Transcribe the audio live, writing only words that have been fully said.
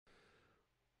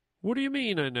What do you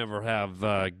mean I never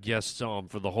have guests on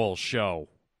for the whole show?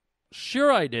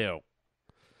 Sure I do.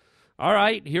 All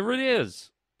right, here it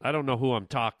is. I don't know who I'm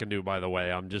talking to, by the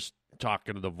way. I'm just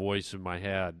talking to the voice in my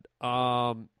head.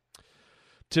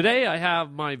 Today I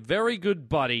have my very good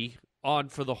buddy on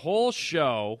for the whole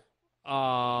show.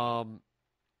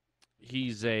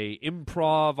 He's a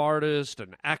improv artist,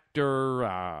 an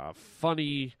actor,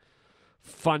 funny,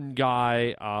 fun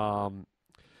guy.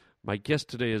 My guest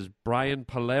today is Brian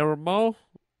Palermo,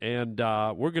 and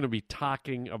we're going to be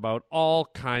talking about all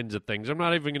kinds of things. I'm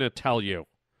not even going to tell you.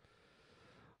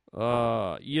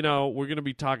 We're going to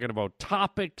be talking about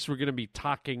topics. We're going to be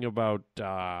talking about,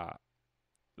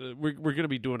 we're going to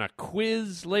be doing a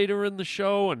quiz later in the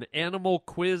show, an animal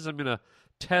quiz. I'm going to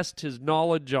test his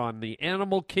knowledge on the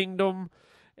animal kingdom,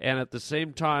 and at the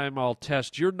same time, I'll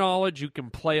test your knowledge. You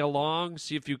can play along,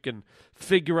 see if you can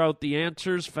figure out the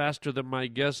answers faster than my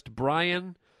guest,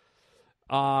 Brian.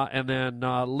 And then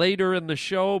later in the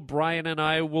show, Brian and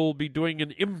I will be doing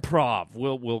an improv.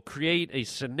 We'll create a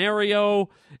scenario,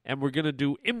 and we're going to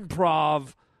do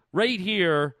improv right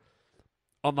here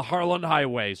on the Harland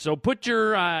Highway. So put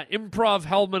your improv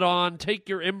helmet on, take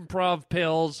your improv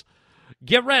pills,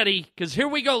 get ready, because here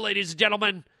we go, ladies and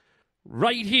gentlemen.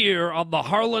 Right here on the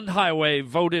Harland Highway,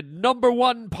 voted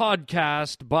 #1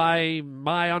 podcast by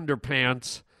my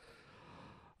underpants.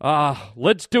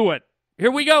 Let's do it. Here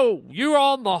we go. You're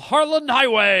on the Harland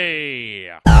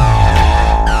Highway.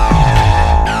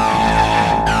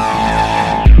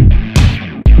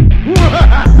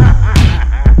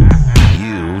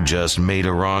 You just made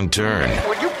a wrong turn.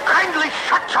 Will you kindly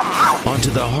shut your mouth? Onto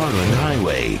the Harland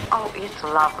Highway. Oh, it's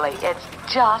lovely. It's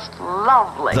just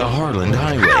lovely. The Harland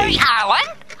Highway. Howdy,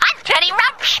 Harlan. I'm Teddy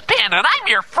Ruxpin, and I'm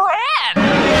your friend.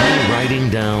 Riding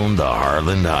down the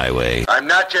Harland Highway. I'm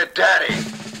not your daddy.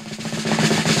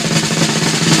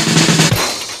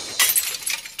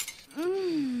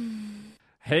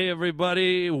 Hey,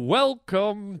 everybody.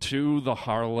 Welcome to the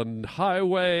Harland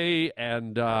Highway.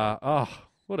 And,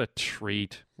 what a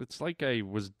treat. It's like I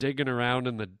was digging around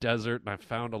in the desert and I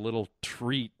found a little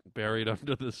treat buried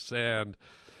under the sand.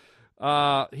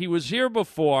 He was here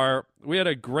before. We had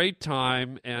a great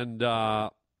time, and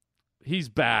he's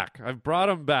back. I've brought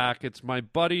him back. It's my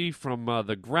buddy from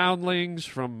the Groundlings,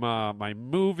 from my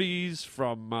movies,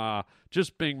 from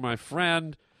just being my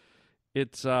friend.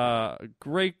 It's a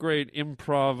great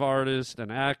improv artist,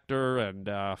 an actor, and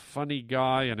a funny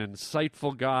guy, an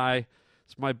insightful guy.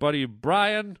 It's my buddy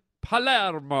Brian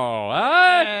Palermo.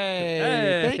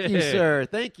 Hey, thank you, sir.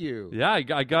 Thank you. Yeah, I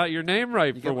got your name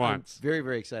right for once. I'm very,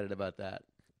 very excited about that.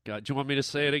 Do you want me to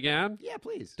say it again? Yeah,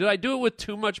 please. Did I do it with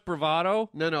too much bravado?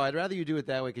 No, I'd rather you do it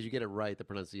that way because you get it right, the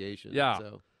pronunciation. Yeah.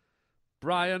 So.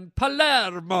 Brian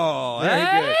Palermo. Very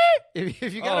eh? good.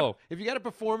 If you got to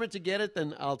perform it to get it,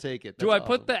 then I'll take it. Do I That's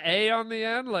put awesome. the A on the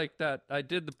end like that? I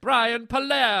did the Brian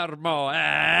Palermo.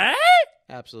 Eh?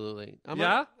 Absolutely. I'm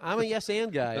a yes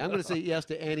and guy. I'm going to say yes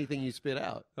to anything you spit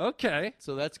out. Okay.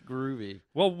 So that's groovy.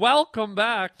 Well, welcome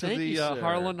back to Thank the you, sir.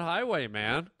 Harland Highway,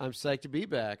 man. I'm psyched to be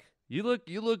back. You look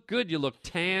good. You look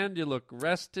tanned. You look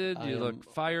rested. I You am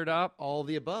look fired up. All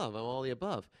the above. I'm all the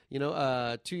above.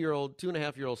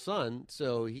 2.5-year-old son.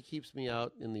 So he keeps me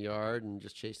out in the yard and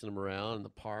just chasing him around in the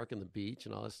park and the beach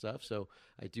and all that stuff. So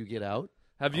I do get out.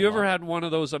 Have you ever had one of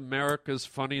those America's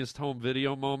Funniest Home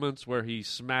Video moments where he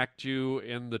smacked you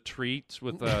in the treats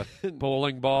with a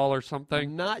bowling ball or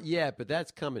something? Not yet, but that's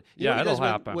coming. Yeah, what he it'll does when-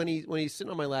 happen. When he's sitting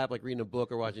on my lap, like reading a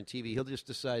book or watching TV, he'll just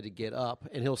decide to get up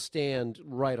and he'll stand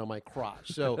right on my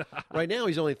crotch. So right now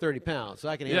he's only 30 pounds, so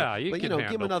I can handle Yeah, it. you But can give him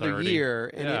handle another 30.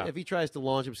 year, and Yeah. if he tries to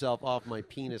launch himself off my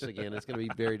penis again, it's going to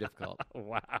be very difficult.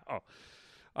 Wow.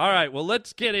 All right, well,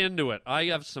 let's get into it. I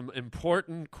have some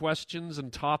important questions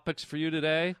and topics for you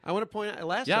today. I want to point out,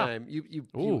 last Yeah. time you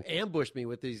Ooh. ambushed me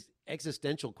with these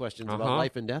existential questions Uh-huh. about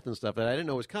life and death and stuff that I didn't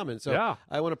know was coming. So Yeah.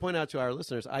 I want to point out to our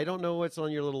listeners, I don't know what's on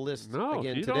your little list No,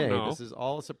 again you don't today. know. This is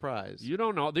all a surprise. You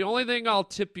don't know. The only thing I'll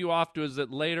tip you off to is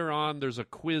that later on there's a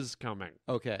quiz coming.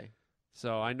 Okay.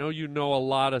 So I know you know a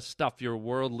lot of stuff. You're a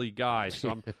worldly guy,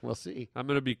 so We'll see. I'm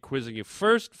going to be quizzing you.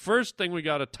 First thing we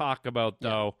got to talk about,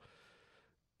 though,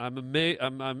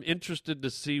 I'm interested to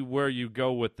see where you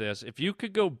go with this. If you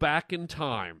could go back in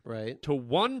time Right. to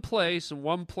one place and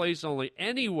one place only,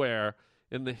 anywhere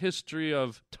in the history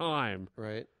of time,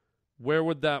 Right. where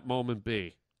would that moment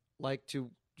be? Like to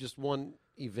just one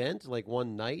event, like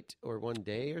one night or one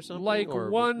day or something? Like or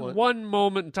one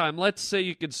moment in time. Let's say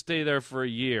you could stay there for a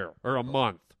year or a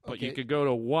month, but you okay. could go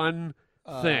to one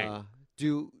thing.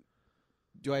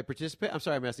 Do I participate? I'm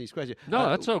sorry, I'm asking these questions. No,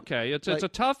 that's okay. It's a like-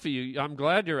 toughie. I'm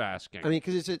glad you're asking. I mean,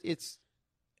 because it's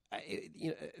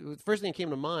the first thing that came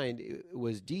to mind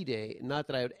was D-Day. Not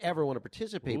that I would ever want to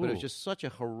participate, but it was Ooh. just such a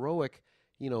heroic,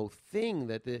 thing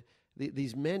that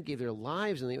these men gave their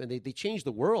lives, and they changed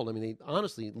the world. I mean, they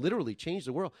honestly, literally changed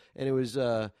the world. And it was,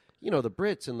 the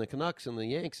Brits and the Canucks and the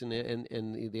Yanks and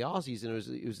the Aussies, and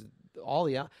it was all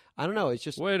the. I don't know. It's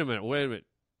just Wait a minute.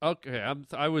 Okay,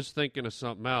 I was thinking of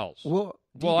something else. well,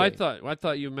 I D-Day.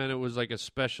 thought you meant it was like a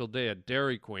special day at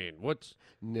Dairy Queen. What's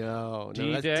No,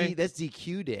 D-Day? that's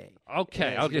DQ Day.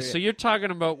 okay? Yeah, Okay, it's- so you're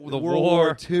talking about the World war.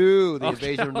 War II, the Okay,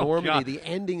 invasion of oh, Normandy, God. the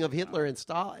ending of Hitler and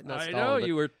Stalin. Not I Stalin, know but-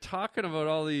 you were talking about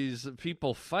all these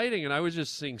people fighting, and I was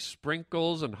just seeing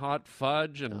sprinkles and hot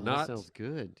fudge and Oh, that nuts. sounds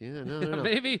good. Yeah, no.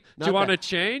 Maybe do Not you want to that-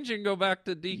 change and go back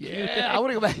to DQ? Yeah, I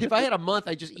want to go back. If I had a month,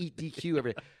 I'd just eat DQ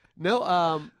every day. No,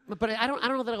 but I don't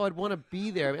know that I would want to be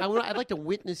there. I mean, I'd like to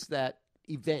witness that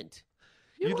event.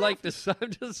 You'd like to? I'm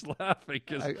just laughing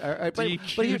because but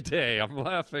DQ here- Day. I'm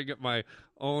laughing at my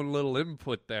own little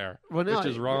input there, Well, no, which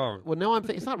is wrong. Well, no,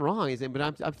 it's not wrong, is it? But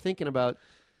I'm thinking about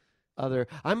other.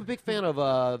 I'm a big fan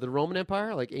of the Roman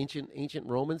Empire, like ancient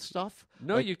Roman stuff.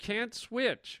 No, Like- you can't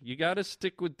switch. You got to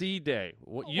stick with D-Day.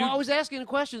 Well, Well, I was asking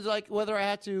questions like whether I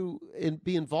had to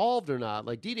be involved or not.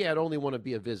 Like D-Day, I'd only want to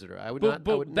be a visitor. I would But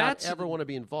not that's- ever want to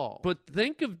be involved. But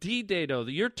think of D-Day, though.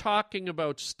 You're talking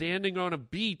about standing on a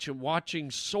beach and watching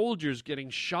soldiers getting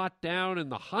shot down in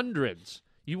the hundreds.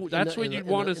 That's what you'd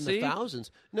want to see? The thousands.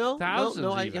 No, Thousands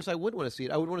no. I even. guess I would want to see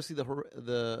it. I would want to see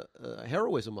the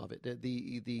heroism of it,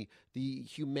 the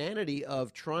humanity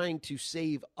of trying to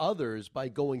save others by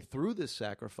going through this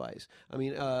sacrifice. I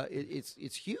mean,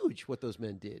 it's huge what those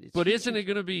men did. It's But huge. isn't it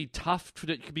going to be tough?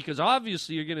 Because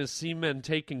obviously you're going to see men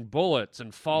taking bullets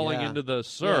and falling Yeah. into the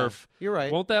surf. Yeah, you're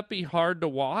right. Won't that be hard to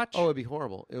watch? Oh, it'd be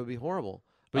horrible. It would be horrible.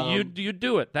 but you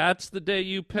do it. That's the day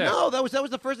you pick. No, that was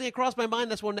the first thing that crossed my mind.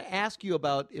 That's what I wanted to ask you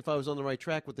about if I was on the right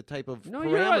track with the type of No, parameters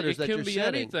you're right. It that can you're be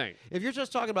setting. anything. If you're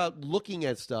just talking about looking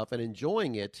at stuff and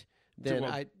enjoying it, then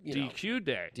Well, DQ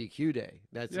Day. DQ Day.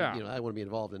 That's Yeah. I want to be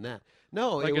involved in that.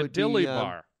 No, Like it a would dilly be,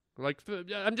 bar. Like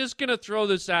I'm just going to throw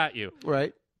this at you.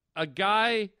 right? A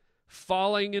guy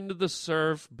falling into the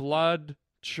surf, blood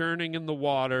churning in the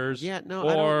waters, Yeah, no,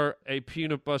 I or a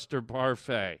peanut butter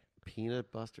parfait.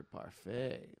 Peanut Buster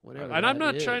Parfait, whatever. And I'm that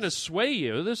not is. trying to sway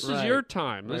you. This is Right. your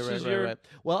time. This Right, is right, your right.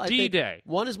 Well, I think D-Day.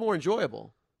 one is more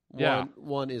enjoyable. Yeah.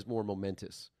 One is more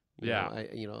momentous. Yeah.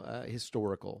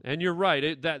 Historical. And you're right.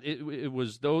 It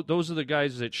was those are the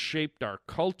guys that shaped our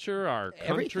culture, our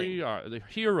country, Everything. the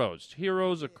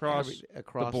heroes across the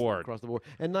board. across the board,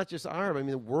 and not just Ireland. I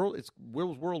mean, the world. It's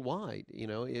worldwide.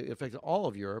 It affected all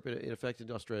of Europe. It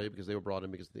affected Australia because they were brought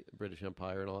in because of the British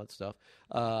Empire and all that stuff.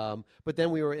 But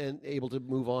then we were able to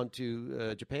move on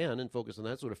to Japan and focus on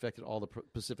that. So it affected all the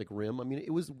Pacific Rim. I mean,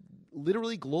 it was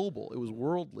literally global. It was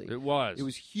worldly. It was. It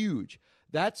was huge.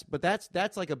 That's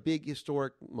like a big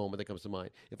historic moment that comes to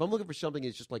mind. If I'm looking for something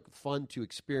that's just like fun to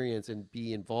experience and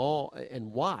be involved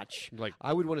and watch, Like-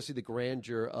 I would want to see the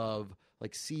grandeur of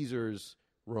like Caesar's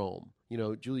Rome.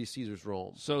 Julius Caesar's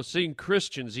Rome. So seeing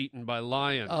Christians eaten by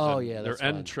lions. Oh, and yeah, their that's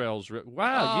fun. entrails. Wow,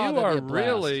 Oh, you that'd are be a blast.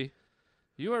 really.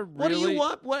 What do you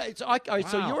want? So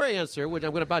Wow. your answer, which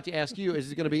I'm about to ask you,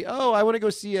 is going to be, I want to go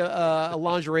see a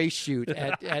lingerie shoot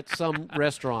at some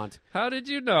restaurant How did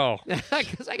you know?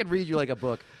 because I could read you like a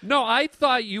book. No, I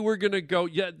thought you were going to go.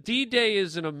 Yeah, D-Day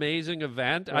is an amazing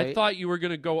event. I Right. thought you were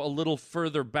going to go a little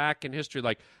further back in history.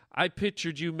 Like, I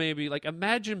pictured you maybe, like,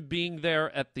 imagine being there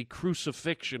at the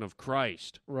crucifixion of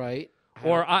Christ. Right.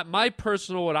 Or my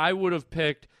personal, what I would have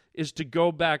picked is to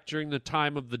go back during the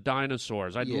time of the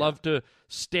dinosaurs. I'd Yeah. love to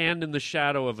stand in the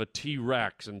shadow of a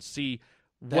T-Rex and see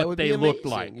That what would they be looked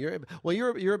amazing. like.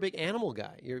 You're a big animal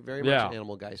guy. You're very much Yeah. an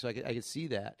animal guy, so I could see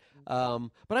that.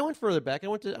 But I went further back. I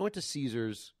went to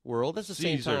Caesar's world. That's the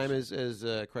same Caesar's. time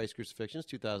as Christ's crucifixion, it's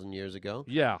 2,000 years ago.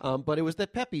 Yeah. But it was the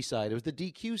peppy side. It was the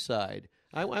DQ side.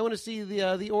 I want to see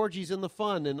the orgies and the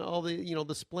fun and all the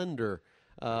the splendor.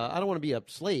 I don't want to be a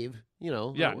slave.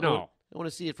 Yeah, no. I want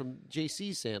to see it from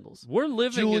JC's sandals. We're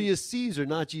living in... Julius Caesar,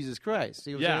 not Jesus Christ.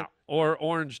 See what I'm Yeah, saying? or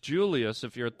Orange Julius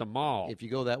if you're at the mall. If you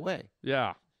go that way.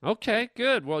 Yeah. Okay,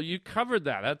 good. Well, you covered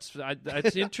that.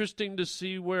 That's interesting to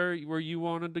see where you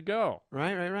wanted to go.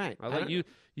 Right. I like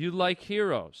you like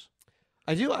heroes.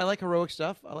 I do. I like heroic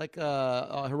stuff. I like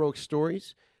heroic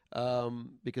stories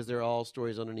because they're all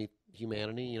stories underneath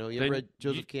humanity. You ever Then read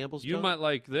Joseph Campbell's You stuff? might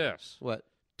like this. What?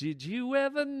 Did you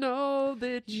ever know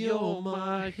that you're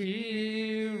my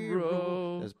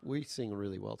hero? We sing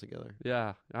really well together.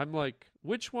 Yeah, I'm like,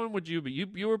 which one would you be?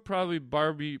 You were probably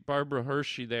Barbara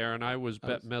Hershey there, and I was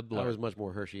Bette Midler. I was much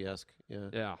more Hershey-esque. Yeah.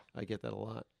 Yeah. I get that a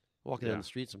lot. Walking Yeah. down the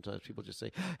street, sometimes people just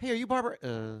say, "Hey, are you Barbara?"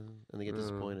 And they get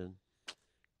disappointed.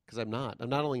 because I'm not. I'm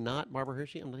not only not Barbara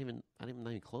Hershey. I'm not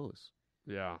even close.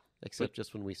 Yeah. Except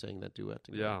just when we sang that duet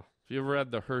together. Yeah. Have you ever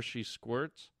had the Hershey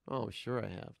squirts? Oh, sure I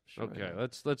have. Sure I Okay,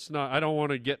 have. let's not. I don't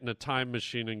want to get in a time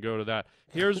machine and go to that.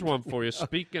 Here's one for you.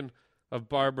 Speaking of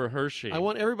Barbara Hershey, I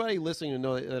want everybody listening to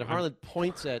know that Harlan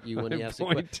points at you when he I'm asks a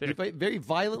question. pointing. He very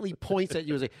violently points at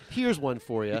you and say, "Here's one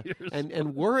for you."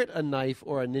 And were it a knife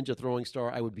or a ninja throwing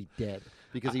star, I would be dead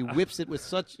because he whips it with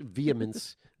such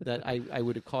vehemence that I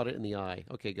would have caught it in the eye.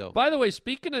 Okay, go. By the way,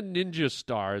 speaking of ninja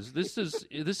stars, this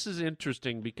is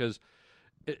interesting because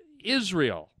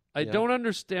Israel. I Yeah. don't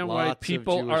understand why Lots of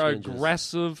people Jewish are ninjas.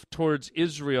 aggressive towards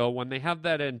Israel when they have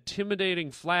that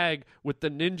intimidating flag with the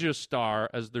ninja star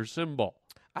as their symbol.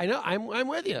 I know. I'm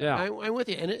with you. Yeah. I'm with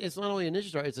you. And it's not only a ninja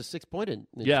star; it's a 6-pointed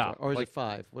ninja Yeah, star, or is like- it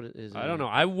 5? What is it? I don't know.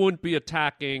 I wouldn't be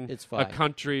attacking It's a 5.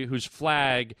 country whose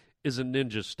flag is a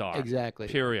ninja star. Exactly.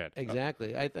 Period.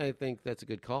 Exactly. I think that's a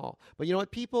good call. But you know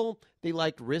what? People, they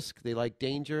like risk. They like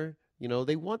danger. You know,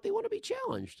 they want to be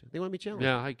challenged. They want to be challenged.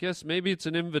 Yeah, I guess maybe it's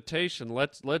an invitation.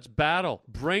 Let's battle.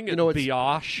 Bring it, You know, it's-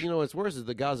 Biosh. You know what's worse is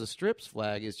the Gaza Strip's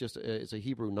flag is just it's a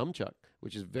Hebrew nunchuck,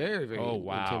 which is very, very Oh,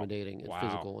 wow. intimidating and Wow.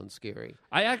 physical and scary.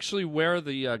 I actually wear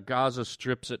the Gaza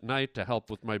strips at night to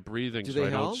help with my breathing Do so they I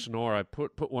don't help? snore. I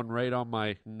put one right on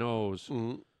my nose.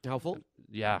 Helpful?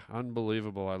 Yeah,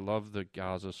 unbelievable. I love the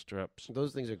Gaza strips.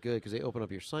 Those things are good because they open up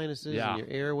your sinuses Yeah. and your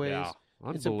airways. Yeah.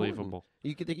 It's important. Unbelievable.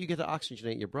 You get to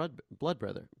oxygenate your blood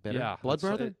brother better. Yeah, Blood it's,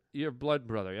 brother? your blood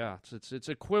brother. Yeah, it's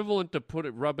equivalent to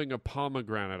rubbing a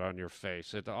pomegranate on your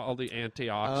face. All the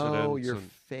antioxidants. Oh, your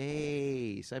and,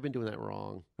 face. I've been doing that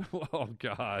wrong. oh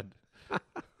God.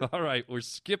 All right, we're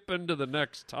skipping to the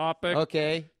next topic.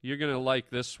 Okay. You're gonna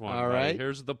like this one. All buddy. right.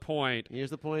 Here's the point.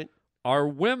 Here's the point. Are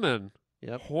women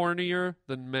Yep. hornier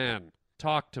than men?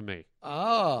 Talk to me.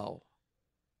 Oh.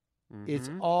 It's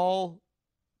Mhm. all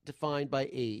defined by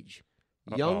age.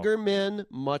 Uh-oh. Younger men,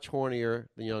 much hornier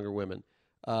than younger women.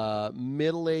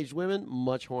 Middle-aged women,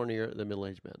 much hornier than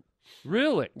middle-aged men.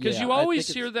 Really? Because Yeah, you I always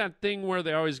think hear it's- that thing where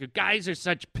they always go, guys are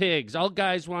such pigs. All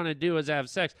guys want to do is have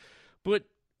sex. But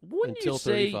wouldn't Until you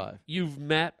say 35. you've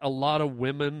met a lot of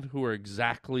women who are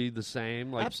exactly the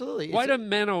same? Like, Absolutely. Why It's do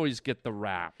men always get the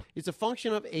rap? It's a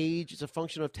function of age. It's a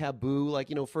function of taboo. Like,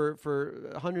 you know, for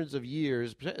hundreds of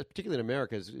years, particularly in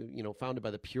America, is, you know, founded by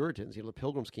the Puritans. You know, the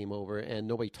Pilgrims came over and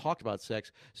nobody talked about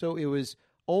sex. So it was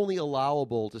only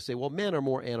allowable to say, well, men are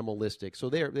more animalistic, so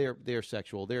they're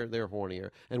sexual, they're hornier,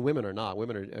 and women are not.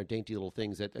 Women are dainty little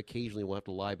things that occasionally will have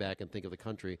to lie back and think of the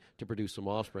country to produce some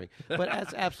offspring. But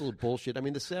that's absolute bullshit. I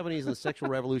mean, the 70s and the sexual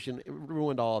revolution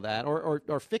ruined all of that,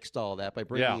 or fixed all of that by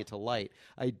bringing Yeah. it to light.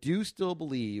 I do still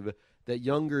believe that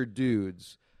younger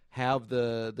dudes have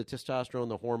the testosterone,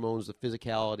 the hormones, the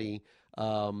physicality.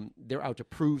 They're out to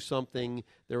prove something.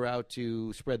 They're out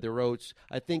to spread their oats.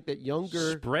 I think that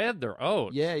younger. Spread their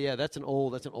oats. Yeah, that's an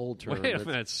old term. Wait a That's-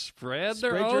 minute. Spread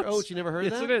their Spread oats? your oats. You never heard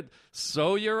of Isn't that? it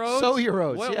sow your oats? Sow your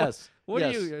oats, What- yes. What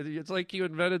Yes. do you? It's like you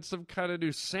invented some kind of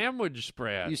new sandwich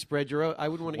spread. You spread your oats. I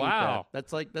wouldn't want to eat Wow. that.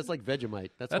 That's like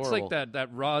Vegemite. That's like horrible. that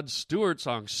Rod Stewart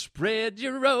song, Spread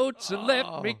Your Oats and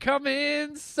Let Me Come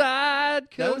Inside.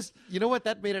 That 'Cause- was, you know what?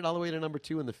 That made it all the way to number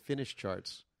 2 in the Finnish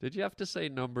charts. Did you have to say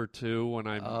number 2 when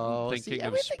I'm thinking of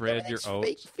everything- Spread Your everything's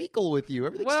Oats? fecal with you.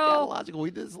 Everything's Well, scatological. We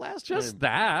did this last Just time.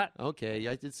 that. Okay,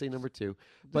 I did say number 2.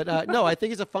 But no, I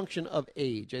think it's a function of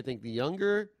age. I think the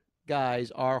younger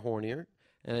guys are hornier,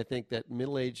 and I think that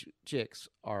middle-aged chicks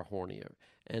are hornier.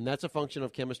 And that's a function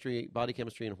of chemistry, body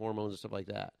chemistry, and hormones and stuff like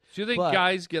that. Do you think But-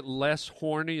 guys get less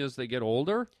horny as they get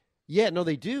older? Yeah, no,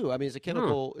 they do. I mean, it's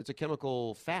a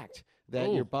chemical fact that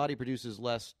Oh. your body produces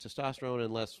less testosterone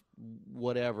and less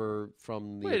whatever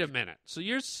from the. Wait a minute. So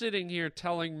you're sitting here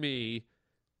telling me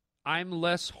I'm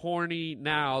less horny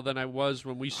now than I was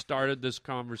when we started this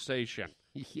conversation.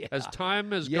 Yeah. As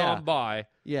time has Yeah. gone by,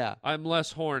 Yeah. I'm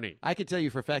less horny. I can tell you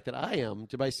for a fact that I am,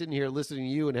 by sitting here listening to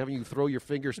you and having you throw your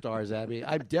finger stars at me.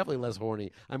 I'm definitely less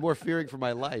horny. I'm more fearing for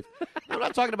my life. I'm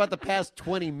not talking about the past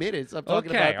 20 minutes. I'm talking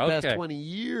Okay, about the past okay. 20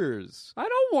 years. I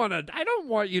don't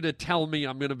want you to tell me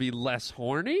I'm going to be less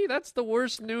horny. That's the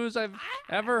worst news I've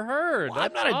ever heard. Well,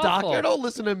 I'm That's not a awful. doctor. Don't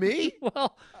listen to me.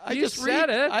 Well, I you just said read,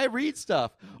 it. I read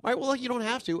stuff. All right, well, you don't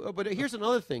have to. But here's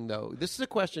another thing, though. This is a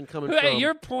question coming Hey, from...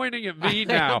 you're pointing at me I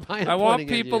now. am- I am I want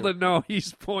pointing at people you. to know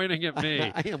he's pointing at me.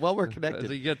 I am. Well, we're As connected.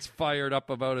 he gets fired up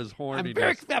about his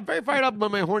horniness. I'm very fired up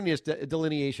about my horniness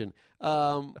delineation.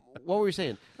 What were we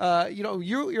saying?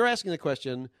 You're asking the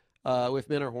question if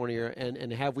men are hornier,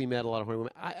 and have we met a lot of horny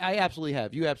women? I absolutely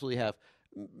have. You absolutely have.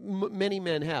 Many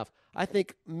men have. I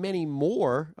think many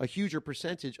more, a huger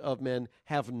percentage of men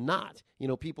have not. You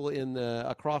know, people in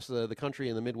across the country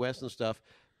in the Midwest and stuff,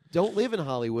 don't live in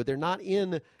Hollywood. They're not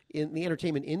in the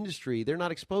entertainment industry. They're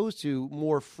not exposed to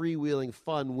more freewheeling,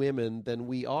 fun women than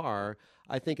we are.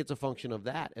 I think it's a function of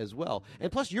that as well.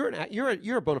 And plus, you're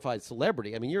a bona fide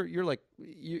celebrity. I mean,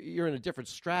 you're in a different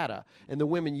strata, and the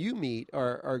women you meet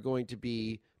are going to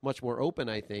be much more open,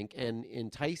 I think, and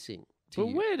enticing. But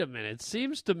wait a minute. It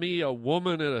seems to me a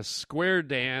woman at a square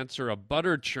dance or a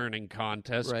butter churning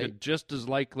contest Right. could just as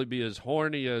likely be as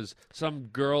horny as some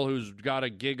girl who's got a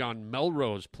gig on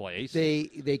Melrose Place. They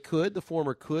could, the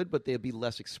former could, but they'd be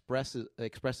less expressive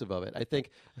of it. I think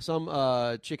some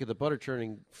chick at the butter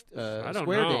churning I don't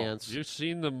square know. dance. You've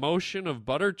seen the motion of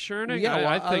butter churning? Yeah, well,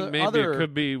 I think maybe other- it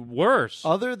could be worse.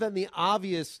 Other than the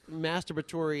obvious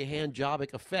masturbatory hand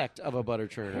jobic effect of a butter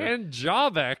churner. And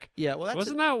Jovek. Yeah, well, that's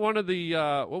wasn't that one of the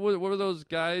what were those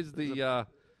guys? The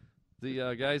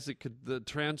guys that could the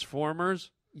Transformers.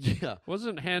 yeah.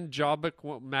 Wasn't Hand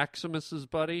Jobik Maximus's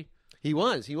buddy? He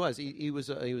was. He was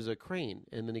a crane,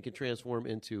 and then he could transform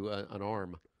into an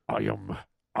arm. I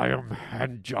am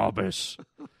Hand Jobus.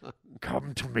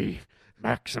 Come to me,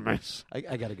 Maximus. I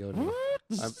gotta go now.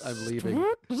 I'm leaving.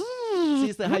 See,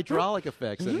 it's the hydraulic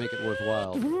effects that make it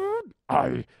worthwhile.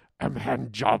 I am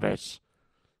Hand Jobus.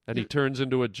 And he turns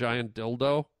into a giant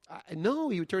dildo. No,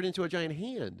 he would turn into a giant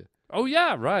hand. Oh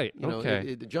yeah, right. You know,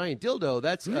 okay. the giant dildo.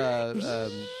 That's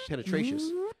penetratious.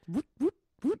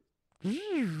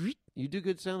 You do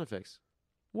good sound effects.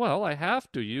 Well, I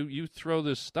have to. You throw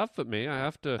this stuff at me. I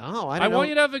have to. Oh, I I don't want know.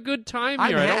 you to have a good time I'm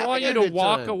here. I don't having want a you to good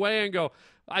walk time. away and go,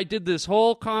 I did this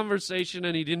whole conversation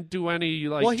and he didn't do any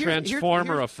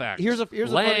Transformer effects. Here's a funny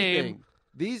Lame. thing.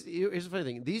 Here's a funny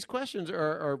thing. These questions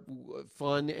are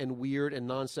fun and weird and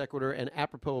non sequitur and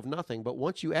apropos of nothing. But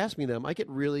once you ask me them, I get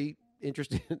really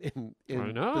interested in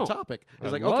I know. the topic. It's I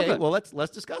like, love okay, it. well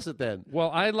let's discuss it then.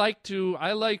 Well, I like to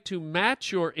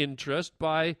match your interest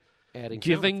by Adding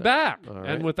giving sound back. effects. All right.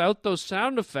 And without those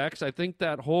sound effects, I think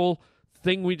that whole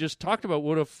thing we just talked about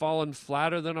would have fallen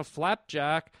flatter than a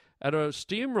flapjack at a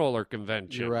steamroller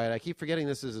convention. You're right. I keep forgetting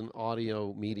this is an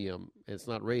audio medium. It's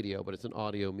not radio, but it's an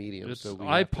audio medium. It's so we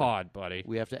have to- iPod, buddy.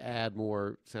 We have to add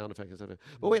more sound effects and stuff.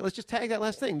 But wait, let's just tag that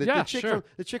last thing. Yeah,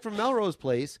 The chick from Melrose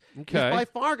Place Okay. is by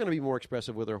far going to be more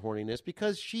expressive with her horniness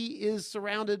because she is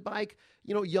surrounded by,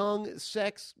 young,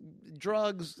 sex,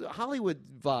 drugs, Hollywood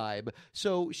vibe.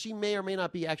 So she may or may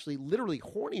not be actually literally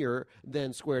hornier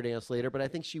than Square Dance Later, but I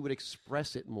think she would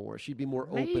express it more. She'd be more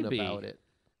open Maybe. about it.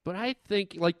 But I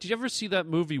think, did you ever see that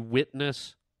movie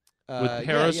Witness with Yeah,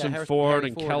 Harrison Ford Harry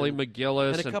and Kelly and-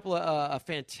 McGillis? And a couple of a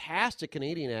fantastic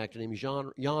Canadian actor named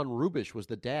Jan Rubish was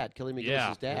the dad, Kelly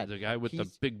McGillis' dad. the guy with the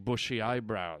He's- big bushy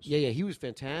eyebrows. Yeah, he was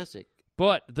fantastic.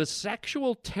 But the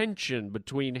sexual tension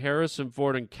between Harrison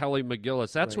Ford and Kelly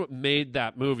McGillis, that's Right. what made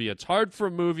that movie. It's hard for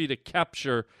a movie to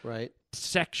capture Right.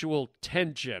 sexual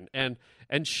tension.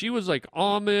 And she was like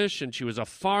Amish and she was a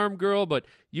farm girl, but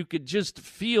you could just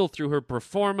feel through her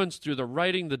performance, through the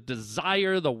writing, the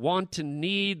desire, the wanton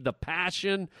need, the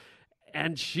passion.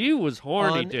 And she was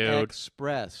horny, dude.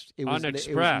 Unexpressed. It was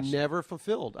Unexpressed. never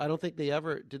fulfilled. I don't think they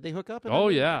ever did. They hook up? in that Oh,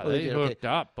 movie? yeah. They did, okay. hooked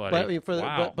up, buddy. But I mean,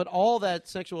 Wow. but all that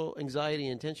sexual anxiety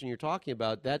and tension you're talking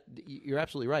about, that you're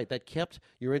absolutely right. That kept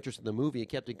your interest in the movie. It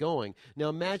kept it going. Now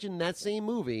imagine that same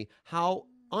movie, how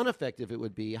ineffective it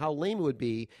would be, how lame it would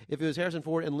be if it was Harrison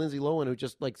Ford and Lindsay Lohan who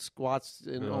just like squats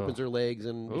and opens her legs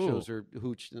and Ooh. shows her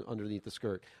hooch underneath the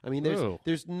skirt. I mean, Ooh.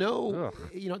 there's no,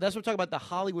 Ugh. that's what I'm talking about. The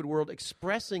Hollywood world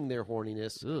expressing their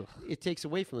horniness. Ugh. It takes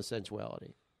away from the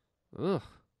sensuality. Ugh.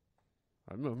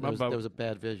 I'm That about, was a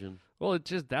bad vision. well, it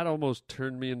just that almost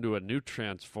turned me into a new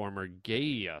Transformer,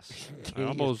 Gaius. I Gaius.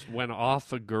 almost went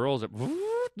off of girls.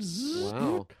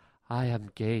 Wow. I am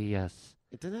Gaius.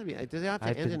 It doesn't have to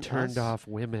I've end been in turned us. off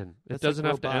women. That's it doesn't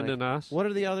like have to end robotic. in us. What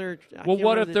are the other? Well,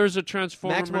 what if there's a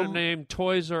Transformer Maximum- named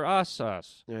Toys R Us? All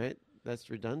right, that's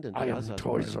redundant. I am Us.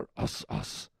 Toys R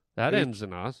Us. That Are you- ends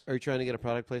in us. Are you trying to get a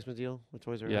product placement deal with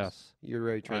Toys R Us? Yes. You're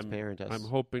very transparent. I'm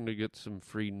hoping to get some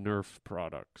free Nerf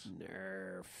products.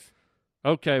 Nerf.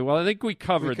 Okay, well, I think we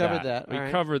covered covered that. We All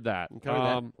right. covered that. We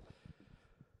covered that.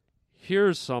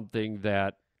 Here's something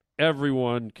that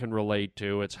everyone can relate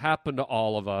to. It's happened to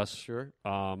all of us. Sure.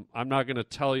 I'm not going to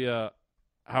tell you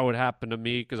how it happened to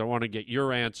me because I want to get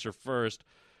your answer first.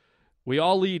 We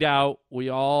all eat out. We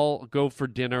all go for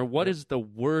dinner. What is the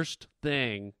worst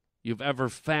thing you've ever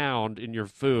found in your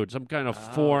food? Some kind of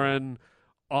foreign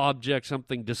object,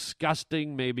 something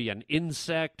disgusting, maybe an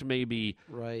insect, maybe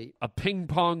Right. a ping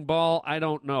pong ball. I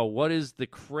don't know. What is the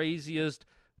craziest,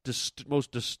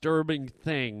 most disturbing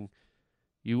thing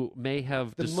you may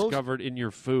have The most- discovered in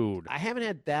your food. I haven't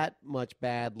had that much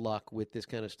bad luck with this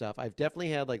kind of stuff. I've definitely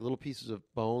had like little pieces of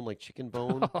bone, like chicken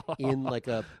bone, in like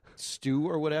a stew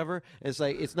or whatever. And it's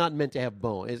like it's not meant to have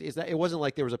bone. It wasn't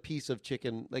like there was a piece of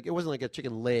chicken, like it wasn't like a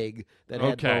chicken leg that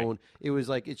had Okay. bone. It was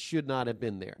like it should not have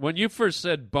been there. When you first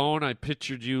said bone, I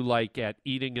pictured you like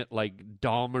eating at like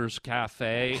Dahmer's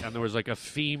Cafe, and there was like a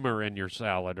femur in your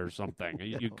salad or something.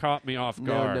 You caught me off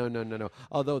guard. No.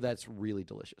 Although that's really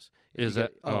delicious. If Is you it?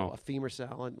 get- Oh. a femur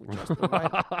salad, with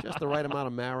just the right amount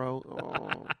of marrow.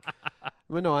 Oh.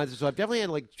 But no, so I've definitely had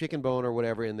like chicken bone or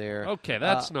whatever in there. Okay,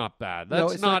 that's not bad. no,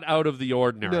 That's it's not out of the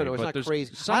ordinary. No, it's but not there's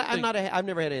crazy. Something... I've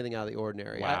never had anything out of the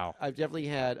ordinary. Wow. I've definitely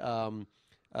had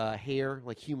hair,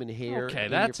 like human hair. Okay,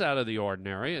 in that's your, out of the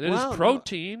ordinary. It is Well, no,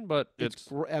 protein, but it's...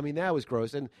 I mean, that was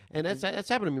gross, and that's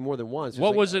happened to me more than once.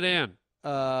 What was it in?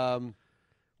 Um,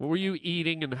 What were you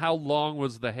eating, and how long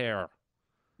was the hair?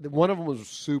 One of them was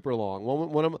super long.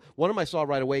 One of them I saw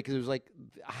right away because it was like,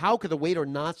 how could the waiter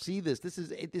not see this? This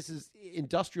is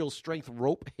industrial strength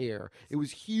rope hair. It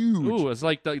was huge. Ooh, it's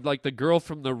like the girl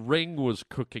from The Ring was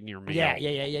cooking your meal.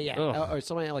 Yeah. Ugh. Or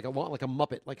somebody like a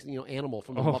Muppet, like animal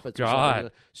from the Oh, Muppets. God. Or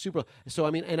something. Super. So I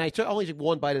mean, and I only took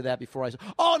one bite of that before I said,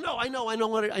 "Oh no, I know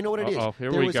what it is." Uh-oh, here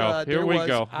There we was, go. Here there we was-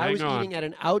 go. I Hang was on. eating at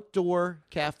an outdoor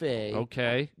cafe.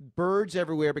 Okay. Birds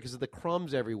everywhere because of the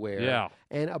crumbs everywhere. Yeah.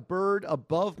 And a bird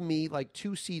above me, like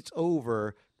 2 seats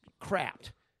over,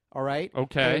 crapped. All right.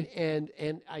 Okay.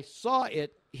 And I saw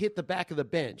it hit the back of the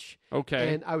bench.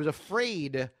 Okay. And I was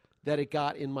afraid that it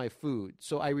got in my food,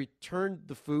 so I returned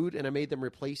the food and I made them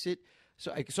replace it.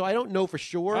 So I don't know for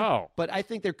sure. Oh. But I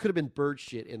think there could have been bird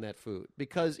shit in that food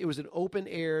because it was an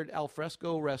open-aired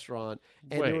alfresco restaurant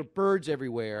and there Wait. were birds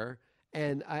everywhere.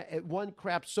 And one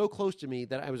crapped so close to me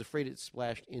that I was afraid it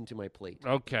splashed into my plate.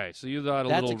 Okay, so you thought a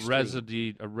That's little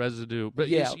extreme. residue. But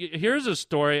Yeah. here's a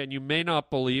story, and you may not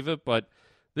believe it, but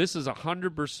this is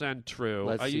 100% true.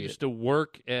 Let's I see used it. to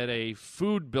work at a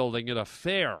food building at a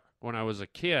fair when I was a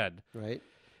kid. Right?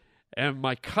 And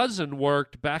my cousin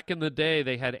worked back in the day.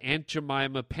 They had Aunt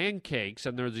Jemima pancakes,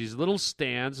 and there were these little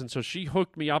stands. And so she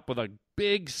hooked me up with a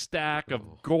big stack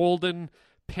of golden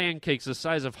pancakes the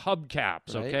size of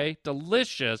hubcaps. Right. Okay,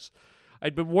 delicious.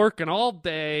 I'd been working all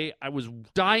day. I was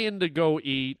dying to go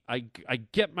eat. I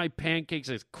get my pancakes.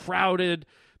 It's crowded.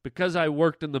 Because I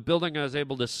worked in the building, I was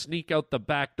able to sneak out the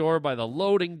back door by the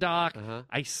loading dock. Uh-huh.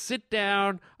 I sit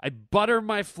down. I butter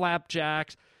my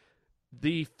flapjacks.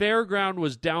 The fairground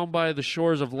was down by the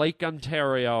shores of Lake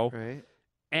Ontario. Right.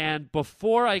 And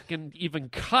before I can even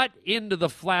cut into the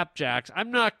flapjacks,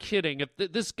 I'm not kidding. If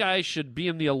this guy should be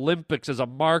in the Olympics as a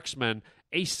marksman,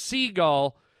 a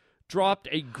seagull dropped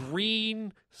a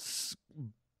green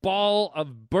ball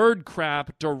of bird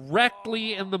crap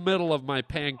directly in the middle of my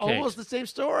pancakes. Almost the same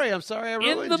story. I'm sorry I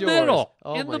ruined in the yours. middle.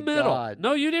 Oh, in my the middle. God.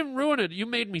 No, you didn't ruin it. You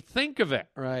made me think of it.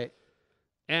 Right.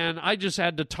 And I just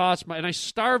had to toss and I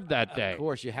starved that day. Of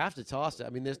course, you have to toss it. I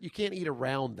mean, you can't eat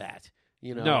around that.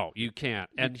 You know. No, you can't.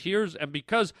 And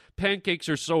because pancakes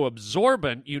are so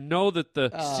absorbent, you know that the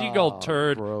seagull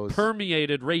turd gross.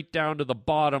 permeated right down to the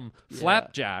bottom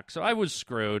flapjack. So I was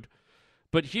screwed.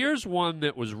 But here's one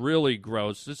that was really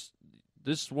gross.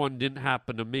 This one didn't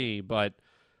happen to me, but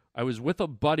I was with a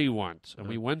buddy once, and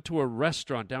we went to a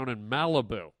restaurant down in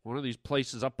Malibu, one of these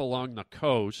places up along the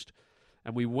coast.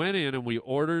 And we went in and we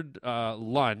ordered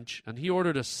lunch, and he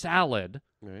ordered a salad.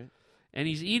 Right. And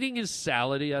he's eating his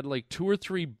salad. He had like 2 or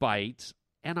 3 bites.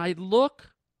 And I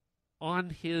look on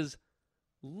his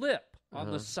lip,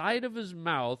 on the side of his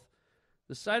mouth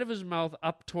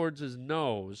up towards his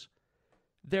nose.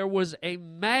 There was a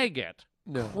maggot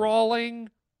crawling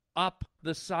up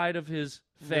the side of his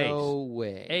face. No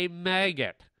way. A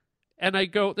maggot. And I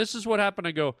go, this is what happened.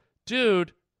 I go,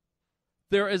 dude,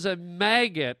 there is a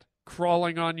maggot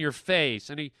crawling on your face.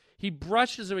 And he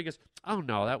brushes it. He goes, oh,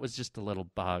 no, that was just a little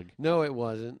bug. No, it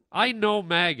wasn't. I know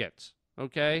maggots,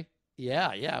 okay?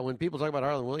 Yeah. When people talk about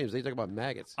Harlan Williams, they talk about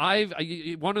maggots.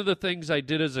 One of the things I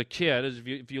did as a kid is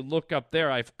if you look up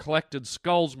there, I've collected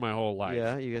skulls my whole life.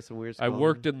 Yeah, you got some weird I skulls.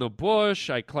 worked in the bush.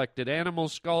 I collected animal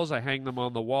skulls. I hang them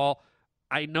on the wall.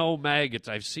 I know maggots.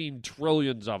 I've seen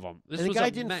trillions of them. This And the was guy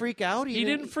a didn't freak out? He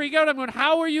didn't freak out. I'm going,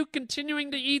 how are you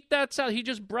continuing to eat that salad? He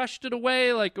just brushed it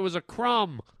away like it was a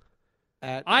crumb.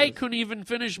 I couldn't even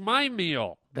finish my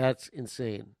meal. That's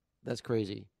insane. That's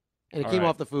crazy. And it All came right.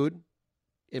 off the food?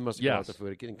 It must have come off Yes. the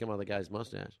food. It didn't come out of the guy's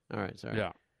mustache. All right, sorry.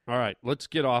 Yeah. All right. Let's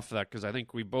get off that because I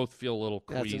think we both feel a little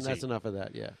queasy. That's enough of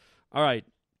that, yeah. All right.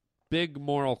 Big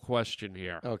moral question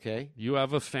here. Okay. You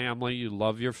have a family. You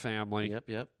love your family.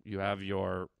 Yep. You have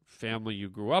your family you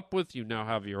grew up with. You now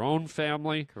have your own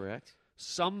family. Correct.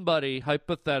 somebody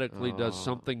hypothetically does Oh.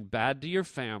 something bad to your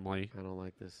family. I don't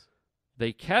like this.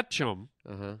 They catch them.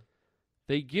 Uh-huh.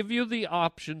 They give you the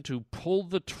option to pull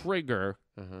the trigger,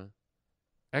 Uh-huh.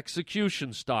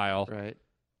 execution style, Right.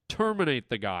 terminate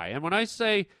the guy. And when I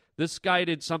say this guy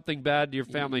did something bad to your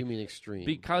family, You mean extreme.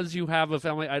 because you have a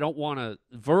family, I don't want to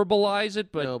verbalize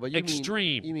it, but, no, but you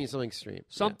extreme. You mean something extreme. Yeah.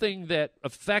 Something that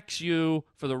affects you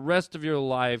for the rest of your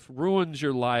life, ruins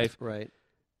your life. Right.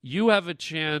 You have a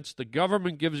chance. The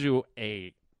government gives you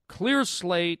a clear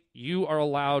slate. You are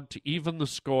allowed to even the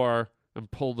score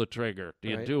and pull the trigger. Do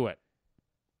you Right. do it?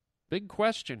 Big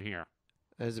question here.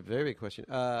 That is a very big question.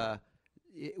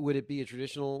 Would it be a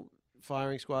traditional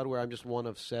firing squad where I'm just one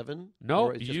of 7? No,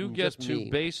 Or it's just- you get just to me?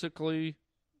 basically,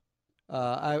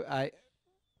 I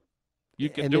you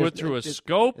can and do there's- it through a there's-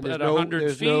 scope and there's at no- 100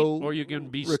 there's feet, no or you can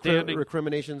be standing.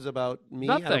 recriminations about me.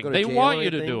 I don't Nothing. go to They jail want or you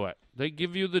to anything? do it. They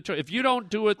give you the choice. If you don't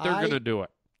do it, they're I- going to do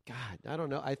it. God, I don't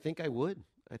know. I think I would.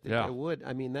 I think Yeah. I would.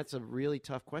 I mean, that's a really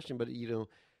tough question, but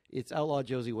it's outlaw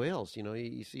Josie Wales.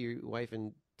 You see your wife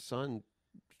and son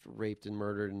raped and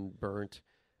murdered and burnt.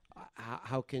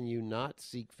 How can you not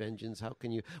seek vengeance? How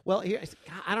can you? Well, here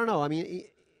I don't know. I mean,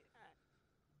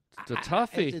 It's a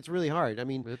toughie. It's really hard. I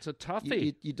mean, It's a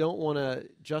toughie. you don't want to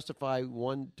justify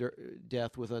one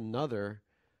death with another,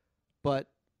 but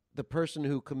the person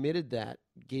who committed that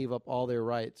gave up all their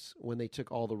rights when they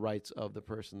took all the rights of the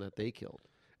person that they killed.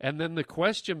 And then the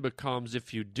question becomes,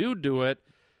 if you do it,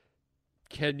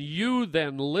 can you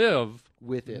then live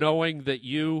With it. knowing that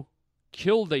you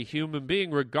killed a human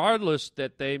being, regardless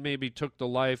that they maybe took the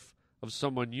life of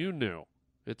someone you knew?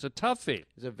 It's a toughie.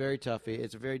 It's a very toughie.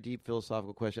 It's a very deep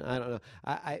philosophical question. I don't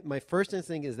know. My first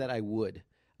instinct is that I would.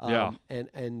 Yeah.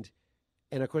 And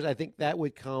of course, I think that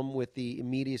would come with the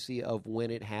immediacy of when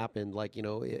it happened. Like,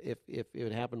 if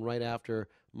it happened right after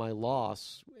my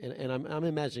loss, and I'm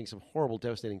imagining some horrible,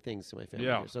 devastating things to my family.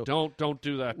 Yeah. here. So don't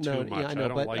do that too much. Yeah, I know, I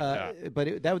don't but, like that.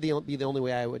 But that would be the only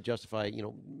way I would justify,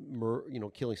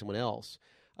 killing someone else.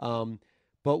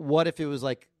 But what if it was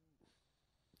like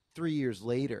 3 years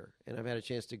later, and I've had a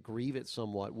chance to grieve it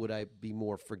somewhat? Would I be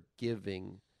more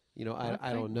forgiving?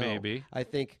 I don't know. maybe. I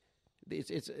think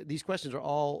it's these questions are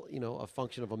all a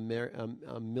function of a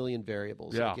million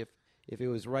variables. Yeah. Like if it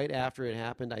was right after it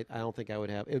happened, I don't think I would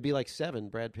have. It would be like Seven,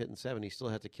 Brad Pitt in Seven. He still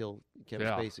had to kill Kevin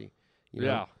Yeah. Spacey.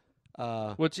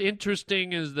 Yeah. What's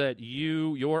interesting is that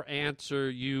your answer,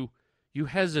 you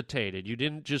hesitated. You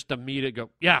didn't just immediately go,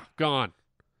 yeah, gone.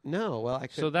 No, well, I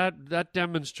could. So that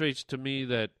demonstrates to me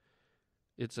that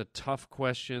it's a tough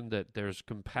question, that there's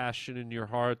compassion in your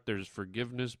heart, there's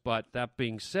forgiveness. But that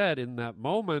being said, in that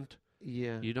moment,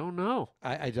 yeah, you don't know.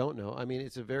 I don't know. I mean,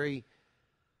 it's a very.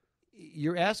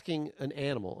 You're asking an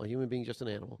animal, a human being, just an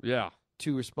animal, Yeah.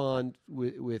 to respond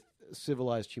with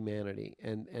civilized humanity,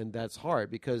 and that's hard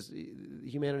because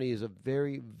humanity is a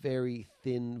very, very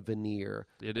thin veneer.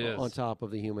 It is. On top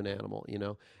of the human animal,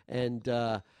 and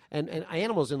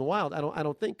animals in the wild, I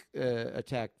don't think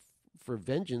attack for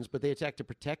vengeance, but they attack to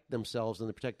protect themselves and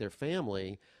to protect their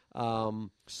family.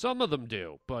 Some of them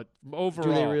do, but overall,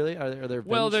 Do they really? Are they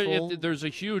well, vengeful? there's a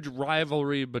huge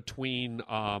rivalry between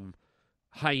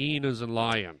hyenas and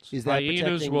lions. Is that hyenas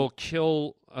protecting- will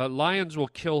kill lions will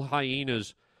kill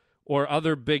hyenas or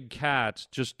other big cats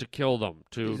just to kill them,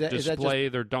 to Is that display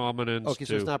their dominance. Okay,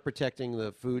 so it's not protecting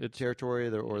the food It's- territory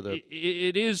or the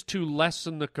It is to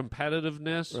lessen the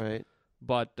competitiveness, right,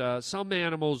 but some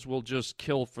animals will just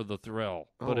kill for the thrill,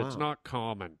 Oh, but it's wow. not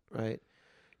common. right.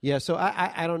 Yeah, so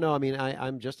I don't know. I mean,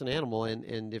 I'm just an animal,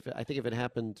 and if it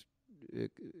happened,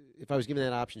 if I was given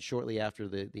that option shortly after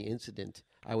the incident,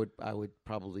 I would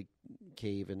probably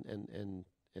cave and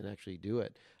actually do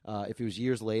it. If it was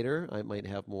years later, I might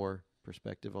have more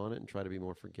perspective on it and try to be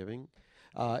more forgiving.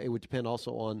 It would depend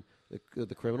also on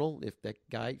the criminal, if that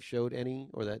guy showed any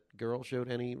or that girl showed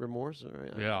any remorse,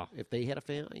 or Yeah. if they had a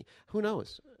family. Who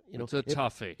knows? It's a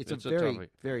toughie. It's a It's a very toughie.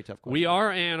 very tough question. We are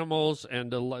animals,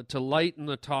 and to lighten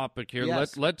the topic here,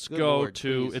 Yes. let's Good go Lord,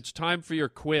 to. please. It's time for your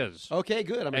quiz. Okay,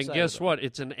 good. I'm and excited guess about what?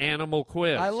 It's an animal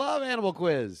quiz. it. I love animal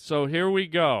quiz. So here we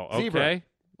go. Zebra. Okay.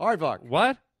 Aardvark.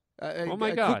 What? Oh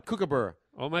my God. Kookaburra.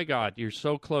 Oh my God! You're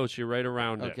so close. You're right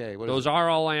around it. Okay, what is Those it? are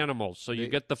all animals, so you They-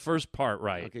 get the first part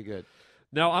right. Okay, good.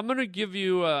 Now I'm going to give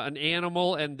you an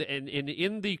animal, and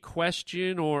in the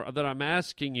question or that I'm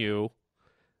asking you,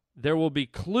 there will be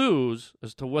clues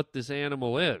as to what this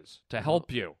animal is to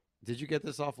help you. Did you get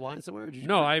this offline somewhere? Or did you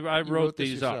No, I you wrote this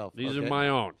these yourself? up. These are Okay. my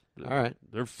own. All right.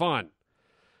 They're fun.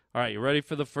 All right, you ready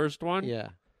for the first one? Yeah.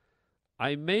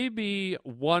 I may be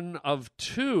one of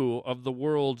 2 of the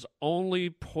world's only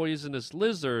poisonous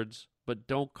lizards, but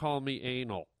don't call me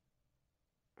anal.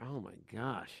 Oh my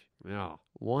gosh. Yeah.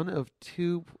 One of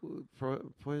two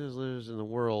poisonous lizards in the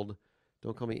world.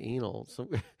 Don't call me anal.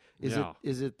 Yeah.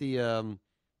 Is it the Ooh.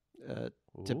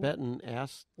 Tibetan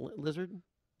ass lizard?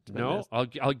 Tibetan No, ass-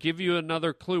 I'll give you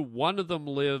another clue. One of them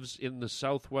lives in the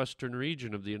southwestern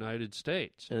region of the United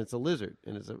States. and it's a lizard,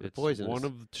 and it's It's poisonous. one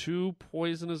of two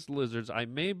poisonous lizards. I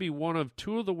may be one of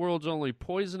two of the world's only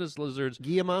poisonous lizards,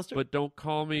 Gia monster, but don't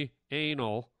call me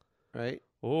anal. right?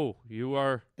 Oh, you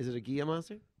are. Is it a Gia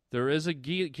monster? There is a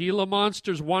Gila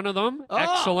monster's one of them. Oh!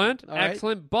 Excellent, All right.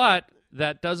 excellent. But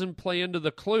that doesn't play into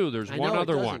the clue. There's I one know it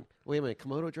other doesn't. one. Wait a minute.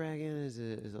 Komodo dragon is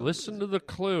a Listen to the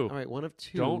clue. All right, one of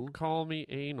two. Don't call me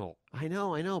anal. I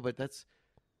know, but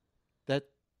that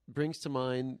brings to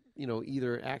mind,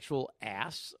 either actual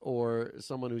ass or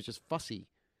someone who's just fussy,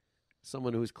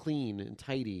 someone who's clean and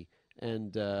tidy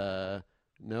and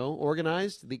no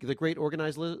organized. The great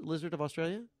organized lizard of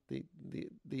Australia. The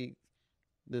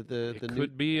It new-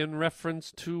 could be in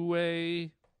reference to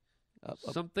uh,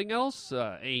 something else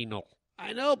anal.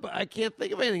 I know, but I can't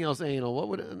think of anything else anal. What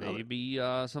would Maybe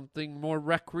something more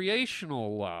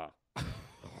recreational.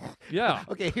 Yeah.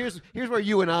 Okay, here's where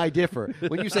you and I differ.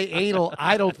 When you say anal,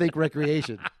 I don't think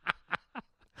recreation.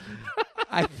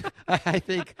 I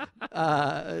think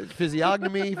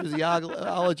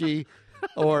physiology,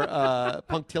 or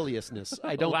punctiliousness.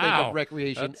 I don't think Wow. of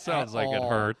recreation. That sounds at like it all.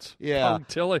 hurts. Yeah.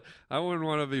 I wouldn't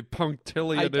want to be I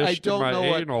punctilious to don't my know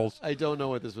what anals. I don't know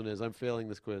what this one is. I'm failing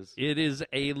this quiz. It is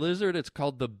a lizard. It's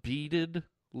called the beaded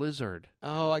lizard.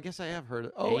 Oh, I guess I have heard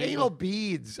of Oh, Anal. anal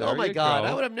beads. There Oh my you God. go.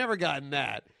 I would have never gotten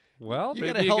that. Well, You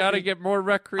maybe gotta you help got to me. get more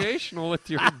recreational with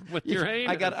your your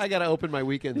anus. I got to open my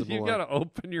weekends You more. got to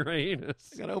open your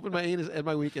anus. I got to open my anus and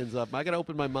my weekends up. I got to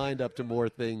open my mind up to more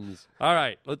things. All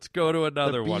right, let's go to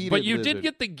another one. But beaded you did lizard.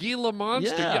 get the Gila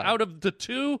monster. Yeah. Out of the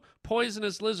two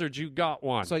poisonous lizards, you got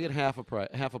one. So I get half a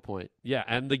point. Yeah,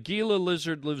 and the Gila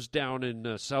lizard lives down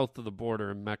in south of the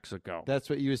border in Mexico. That's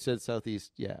what you said,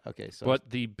 southeast. Yeah. Okay. So, But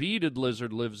the beaded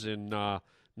lizard lives in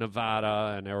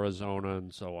Nevada and Arizona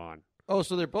and so on.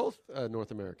 so they're both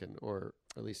North American, or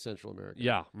at least Central American.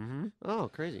 Yeah. Mm-hmm. Oh,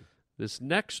 crazy. This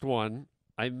next one,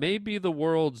 I may be the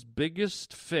world's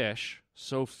biggest fish,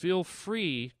 so feel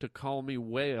free to call me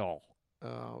whale.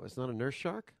 Oh, it's not a nurse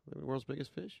shark. The world's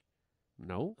biggest fish.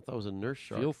 No, I thought it was a nurse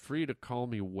shark. feel free to call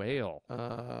me whale.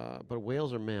 But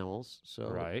whales are mammals, so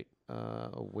Right.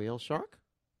 A whale shark.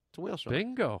 It's a whale shark.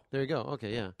 Bingo. There you go.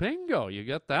 Okay, yeah. Bingo. You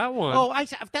got that one. Oh,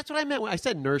 that's what I meant when I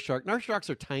said nurse shark. Nurse sharks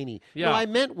are tiny. Yeah. No, I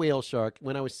meant whale shark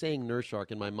when I was saying nurse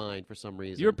shark in my mind for some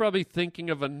reason. You're probably thinking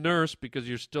of a nurse because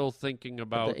you're still thinking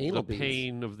about the, anal beads.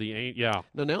 pain of the yeah.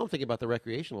 No, now I'm thinking about the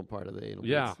recreational part of the anal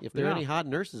Yeah, beads. If there are yeah. any hot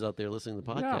nurses out there listening to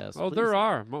the Yeah. podcast, Oh, please- there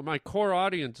are. My core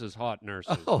audience is hot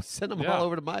nurses. Oh, send them Yeah. all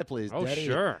over to my place. Oh, Daddy.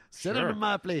 sure. Send sure. them to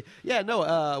my place. Yeah,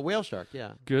 no, whale shark.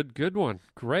 Yeah. Good one.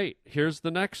 Great. Here's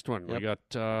the next one. We got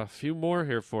a few more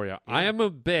here for you. I am a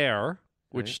bear,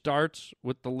 which Right. starts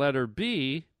with the letter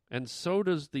B, and so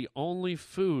does the only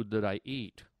food that I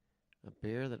eat. A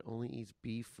bear that only eats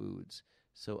bee foods.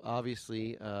 So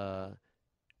obviously,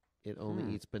 it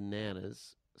only eats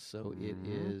bananas. So it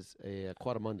is a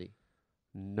quadamundi.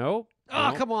 Nope. Oh,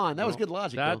 Nope. come on. That was Nope. good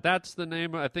logic, though. That's the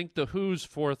name. I think the Who's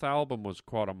fourth album was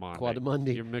Quadamundi.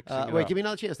 Quadamundi. You're mixing it wait, up. give me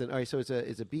another chance then. All right, so it's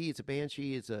a bee, it's a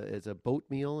banshee, it's a boat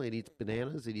meal. It eats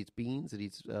bananas, it eats beans, it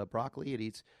eats broccoli, it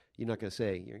eats. You're not going to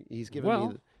say. He's giving Well-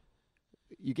 me.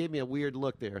 You gave me a weird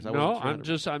look there. So I No, wasn't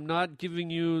trying to- I'm not giving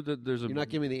you that. There's a. You're not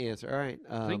giving me the answer. All right.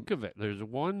 Think of it. There's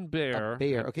one bear.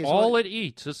 bear. and Okay, so all what- it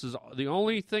eats. This is the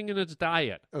only thing in its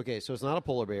diet. Okay, so it's not a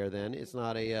polar bear then. It's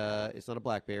not a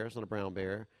black bear. It's not a brown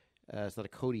bear. It's not a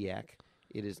Kodiak.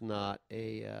 It is not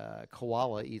a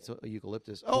koala eats a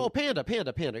eucalyptus. Oh, panda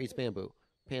eats bamboo.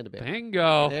 Panda bear.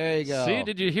 Bingo. There you go. See,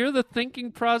 did you hear the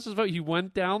thinking process? He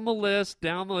went down the list,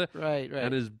 Right.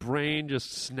 and his brain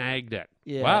just snagged it.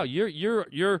 Yeah. Wow,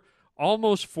 you're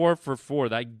almost 4 for 4.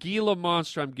 That Gila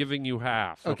monster, I'm giving you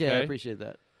half. Okay, I appreciate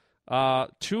that.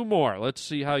 2 more. Let's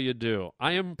see how you do.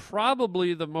 I am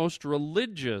probably the most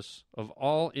religious of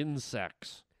all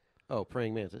insects. Oh,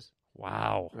 praying mantis.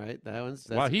 Wow. Right, that's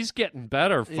Wow, he's getting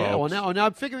better, folks. yeah. Well, now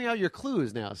I'm figuring out your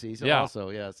clues now. See, so Yeah.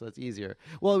 also so that's easier.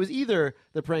 Well, it was either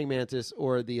the praying mantis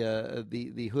or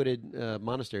the hooded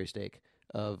monastery snake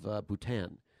of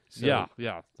Bhutan. So,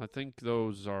 yeah. I think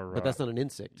those are. but that's not an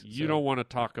insect. You so don't want to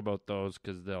talk about those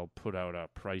because they'll put out a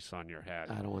price on your head.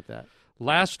 I don't want that.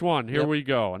 Last one. Here Yep. we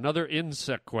go. Another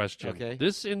insect question. Okay.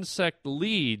 This insect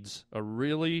leads a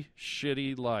really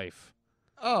shitty life.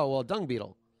 Oh well, dung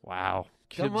beetle. Wow.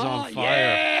 Kids Come on on, fire.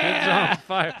 yeah! Kids on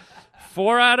fire.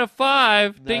 4 out of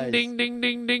 5. Ding, Nice. ding, ding,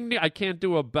 ding, ding, ding. I can't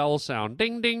do a bell sound.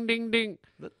 Ding, ding, ding, ding.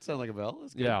 That sounds like a bell.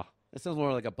 That's good. Yeah. It sounds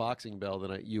more like a boxing bell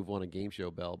than you've won a game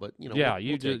show bell. But Yeah, we'll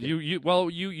you take did. it.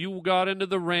 You got into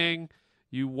the ring.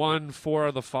 You won 4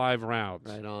 of the 5 rounds.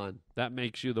 Right on. That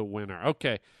makes you the winner.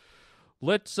 Okay,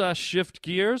 let's shift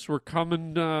gears. We're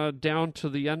coming down to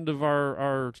the end of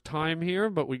our time here,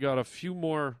 but we got a few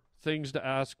more things to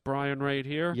ask Brian right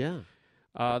here. Yeah.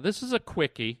 This is a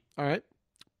quickie. All right.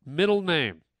 Middle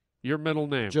name. Your middle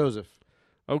name. Joseph.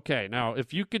 Okay, now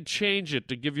if you could change it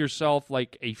to give yourself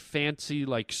like a fancy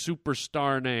like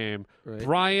superstar name, Right.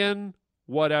 Brian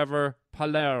whatever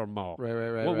Palermo.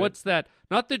 Right. What's that?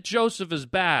 Not that Joseph is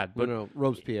bad, but No.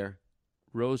 Robespierre.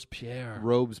 Robespierre.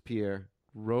 Robespierre.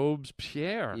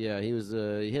 Robespierre. Yeah, he was.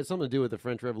 He had something to do with the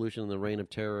French Revolution and the Reign of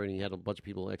Terror, and he had a bunch of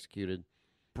people executed.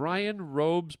 Brian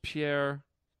Robespierre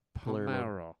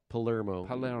Palermo.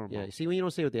 Palermo. Yeah. You see, when you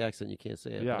don't say it with the accent, you can't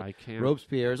say it. Yeah, but I can't.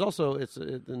 Robespierre is also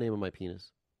the name of my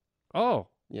penis. Oh,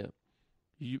 Yeah.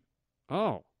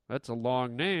 Oh, that's a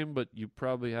long name, but you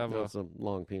probably have It's a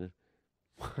long penis,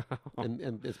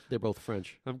 and they're both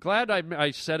French. I'm glad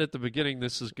I said at the beginning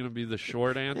this is going to be the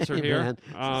short answer Hey, here.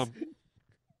 man.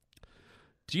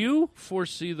 Do you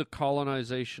foresee the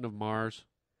colonization of Mars?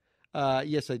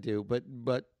 Yes, I do, but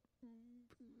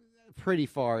pretty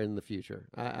far in the future.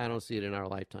 I don't see it in our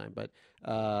lifetime, but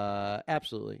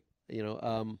absolutely.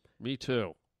 Me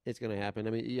too. It's going to happen.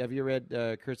 I mean, have you read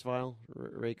Kurzweil,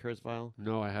 Ray Kurzweil?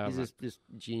 No, I haven't. He's this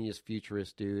genius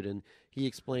futurist dude, and he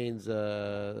explains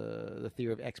the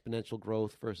theory of exponential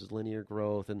growth versus linear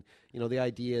growth, and the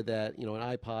idea that an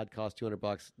iPod cost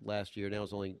 $200 last year, now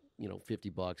it's only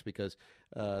 $50 because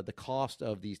the cost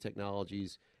of these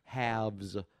technologies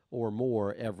halves or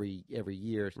more every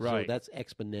year. Right. So that's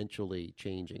exponentially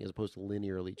changing as opposed to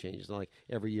linearly changing. It's not like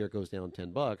every year it goes down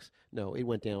 $10. No, it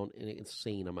went down an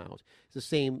insane amount. It's the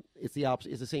same. It's the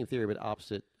opposite. It's the same theory, but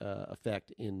opposite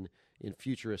effect in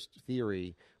futurist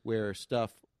theory, where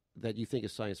stuff that you think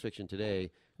is science fiction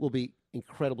today will be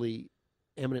incredibly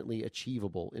eminently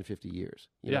achievable in 50 years.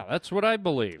 Yeah, that's what I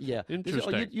believe. Yeah.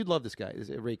 Interesting. You'd love this guy, this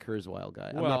Ray Kurzweil guy.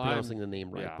 I'm Well, not pronouncing the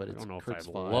name right, yeah, but I it's don't know if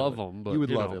Kurzweil. I love him, but you would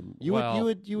you love know, him. You well,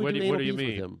 would do what anal do you beads mean?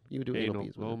 with him. You would do anal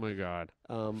beads with Oh him. my God.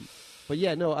 But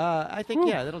yeah, no, I think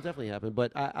that'll definitely happen,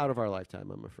 but out of our lifetime,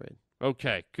 I'm afraid.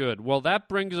 Okay, good. Well, that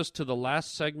brings us to the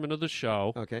last segment of the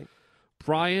show. Okay.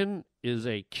 Brian is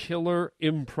a killer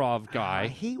improv I guy.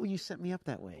 hate when you set me up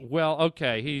that way. Well,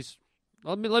 okay,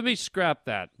 let me scrap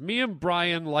that. Me and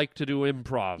Brian like to do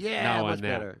improv now much and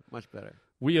then. better. Much better.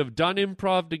 We have done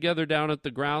improv together down at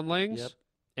the Groundlings. Yep.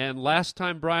 And last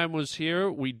time Brian was here,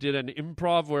 we did an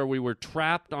improv where we were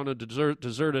trapped on a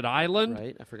deserted island.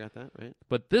 Right, I forgot that, right?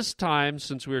 But this time,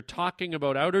 since we were talking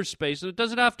about outer space, and it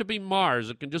doesn't have to be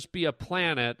Mars, it can just be a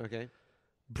planet, Okay.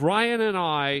 Brian and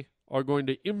I are going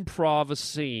to improv a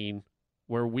scene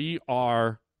where we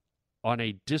are on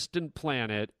a distant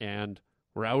planet and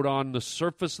we're out on the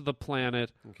surface of the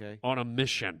planet Okay. on a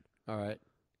mission. All right.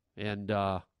 And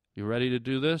you ready to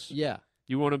do this? Yeah,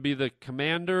 You want to be the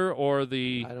commander or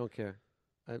the... I don't care.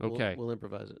 Okay. We'll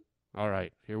improvise it. All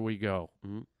right, here we go.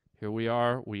 Mhm. Here we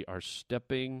are. We are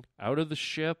stepping out of the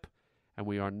ship, and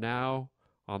we are now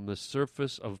on the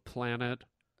surface of planet...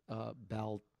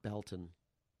 Balton.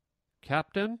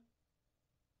 Captain,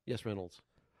 Yes, Reynolds.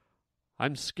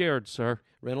 I'm scared, sir.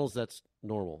 Reynolds, that's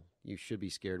normal. You should be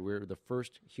scared. We're the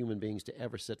first human beings to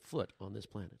ever set foot on this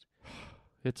planet.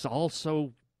 It's all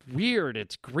so weird.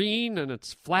 It's green, and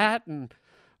it's flat, and...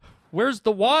 Where's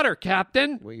the water,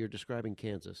 Captain? Well, you're describing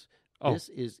Kansas. Oh. This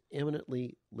is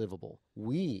eminently livable.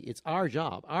 It's our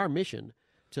job, our mission,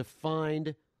 to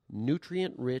find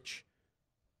nutrient-rich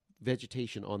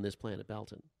vegetation on this planet,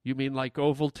 Balton. You mean like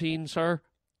Ovaltine, sir?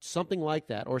 Something like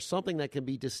that, or something that can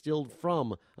be distilled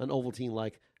from an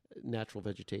Ovaltine-like natural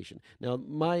vegetation. Now,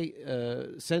 my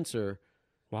sensor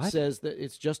What? says that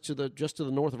it's just to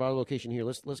the north of our location here.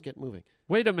 Let's get moving.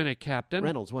 Wait a minute, Captain.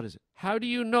 Reynolds, what is it? How do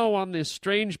you know on this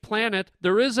strange planet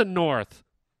there is a north?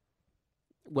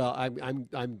 Well,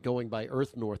 I'm going by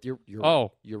Earth North. You're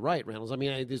right, Reynolds. I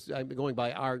mean, I'm going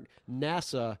by our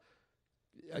NASA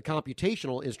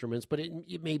computational instruments, but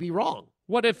it may be wrong.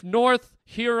 What if north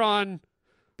here on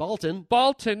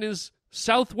Balton, is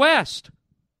southwest?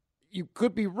 you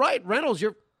could be right, Reynolds.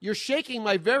 You're shaking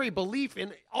my very belief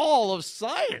in all of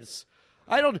science.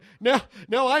 I don't now.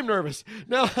 I'm nervous.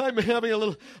 Now I'm having a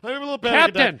little panic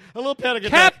Captain! attack. A little panic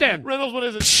attack. Captain! Reynolds, what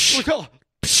is it?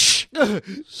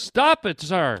 Stop it,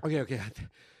 sir. Okay.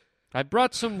 I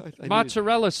brought some I needed-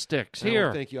 mozzarella sticks. Here.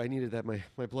 Oh, thank you. I needed that. My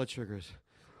blood sugar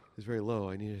is very low.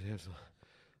 I needed to have some.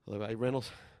 Reynolds,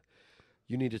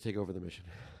 you need to take over the mission.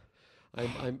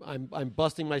 I'm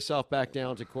busting myself back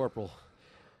down to corporal.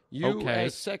 You, Okay.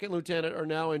 as second lieutenant, are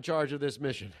now in charge of this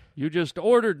mission. You just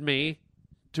ordered me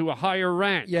to a higher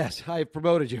rank. Yes, I've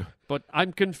promoted you. But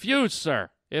I'm confused, sir.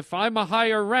 If I'm a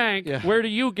higher rank, Yeah. where do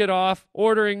you get off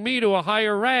ordering me to a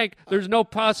higher rank? There's no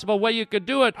possible way you could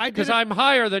do it I did because it- I'm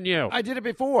higher than you. I did it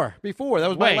before. That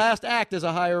was my Wait. last act as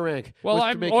a higher rank. Well, was to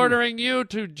I'm make you- ordering you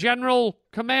to General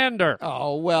Commander.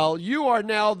 Oh, well, you are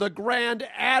now the Grand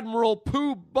Admiral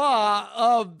Pooh Bah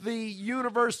of the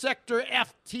Universe Sector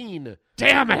F-teen.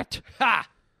 Damn it! Ha!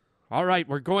 All right,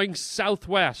 we're going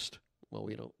southwest. Well,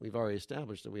 we've already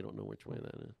established that we don't know which way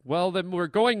that is. Well, then we're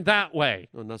going that way.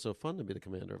 Oh, not so fun to be the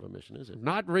commander of a mission, is it?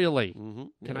 Not really.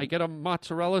 Mm-hmm. Can I get a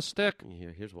mozzarella stick?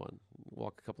 Here's one.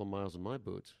 Walk a couple of miles in my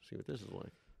boots. See what this is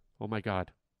like. Oh, my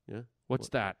God. Yeah? What's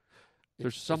that?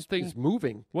 There's It's- something. It's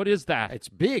moving. What is that? It's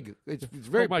big. It's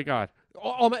very. Oh, my God.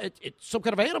 It's some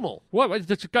kind of animal. What?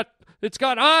 It's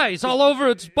got eyes all over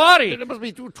its body. There must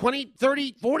be 20,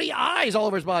 30, 40 eyes all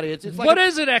over his body. It's like What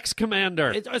is it,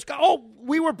 ex-commander?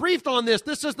 we were briefed on this.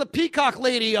 This is the peacock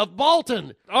lady of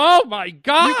Balton. Oh, my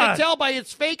God. You can tell by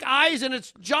its fake eyes and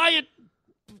its giant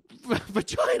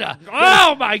vagina.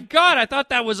 Oh, my God. I thought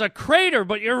that was a crater,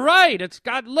 but you're right. It's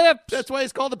got lips. That's why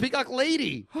it's called the peacock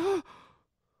lady.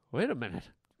 Wait a minute.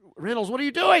 Reynolds, what are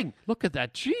you doing? Look at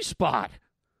that G-spot.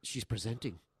 She's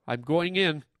presenting. I'm going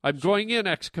in,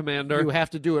 ex-commander. You have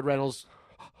to do it, Reynolds.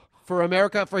 For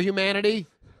America, for humanity.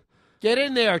 Get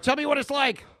in there. Tell me what it's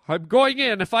like. I'm going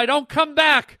in. If I don't come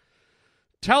back,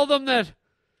 tell them that.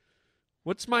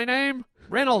 What's my name?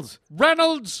 Reynolds.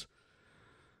 Reynolds.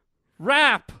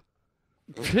 Wrap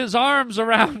his arms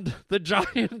around the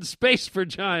giant space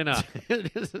vagina.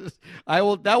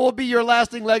 That will be your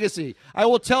lasting legacy. I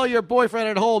will tell your boyfriend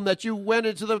at home that you went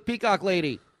into the peacock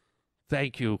lady.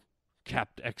 Thank you,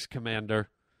 ex-commander.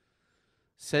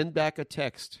 Send back a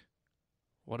text.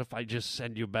 What if I just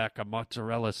send you back a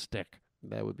mozzarella stick?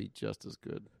 That would be just as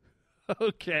good.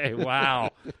 Okay,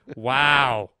 wow.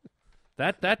 Wow.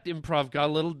 That improv got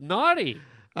a little naughty.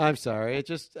 I'm sorry. I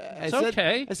said,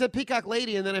 okay. I said peacock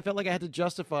lady, and then I felt like I had to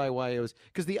justify why it was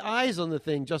because the eyes on the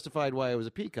thing justified why it was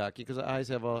a peacock because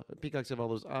peacocks have all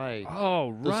those eyes.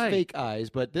 Oh, Those right. fake eyes,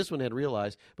 but this one had real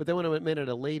eyes. But then when I made it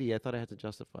a lady, I thought I had to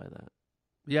justify that.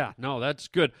 Yeah, no, that's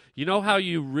good. You know how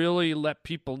you really let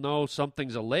people know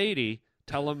something's a lady?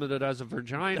 Tell them that it has a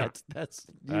vagina. That's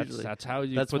usually That's how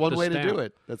you that's put one the way stamp. to do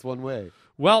it. That's one way.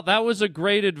 Well, that was a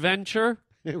great adventure.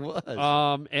 It was.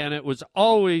 And it was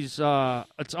always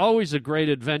it's always a great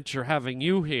adventure having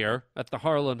you here at the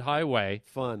Harland Highway.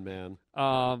 Fun, man.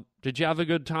 Did you have a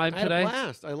good time I had today? a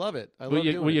blast. I love it.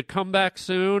 Will you come back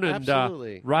soon and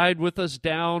Absolutely. ride with us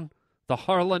down the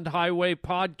Harland Highway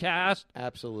podcast?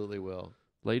 Absolutely will.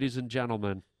 Ladies and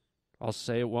gentlemen, I'll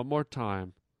say it one more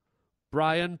time.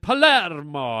 Brian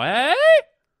Palermo, eh?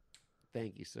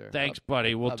 Thank you, sir. Thanks,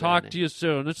 buddy. We'll va talk bene. to you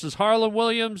soon. This is Harlan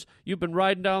Williams. You've been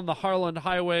riding down the Harland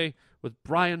Highway with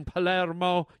Brian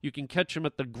Palermo. You can catch him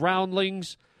at the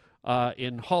Groundlings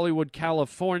in Hollywood,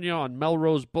 California on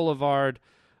Melrose Boulevard.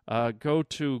 Go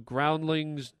to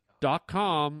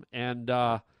groundlings.com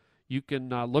and you can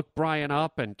look Brian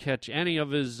up and catch any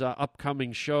of his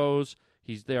upcoming shows.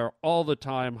 He's there all the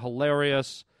time,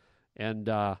 hilarious. And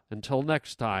until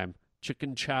next time,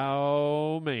 chicken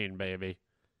chow mein, baby.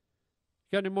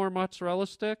 Got any more mozzarella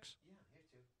sticks?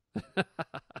 Yeah, here too.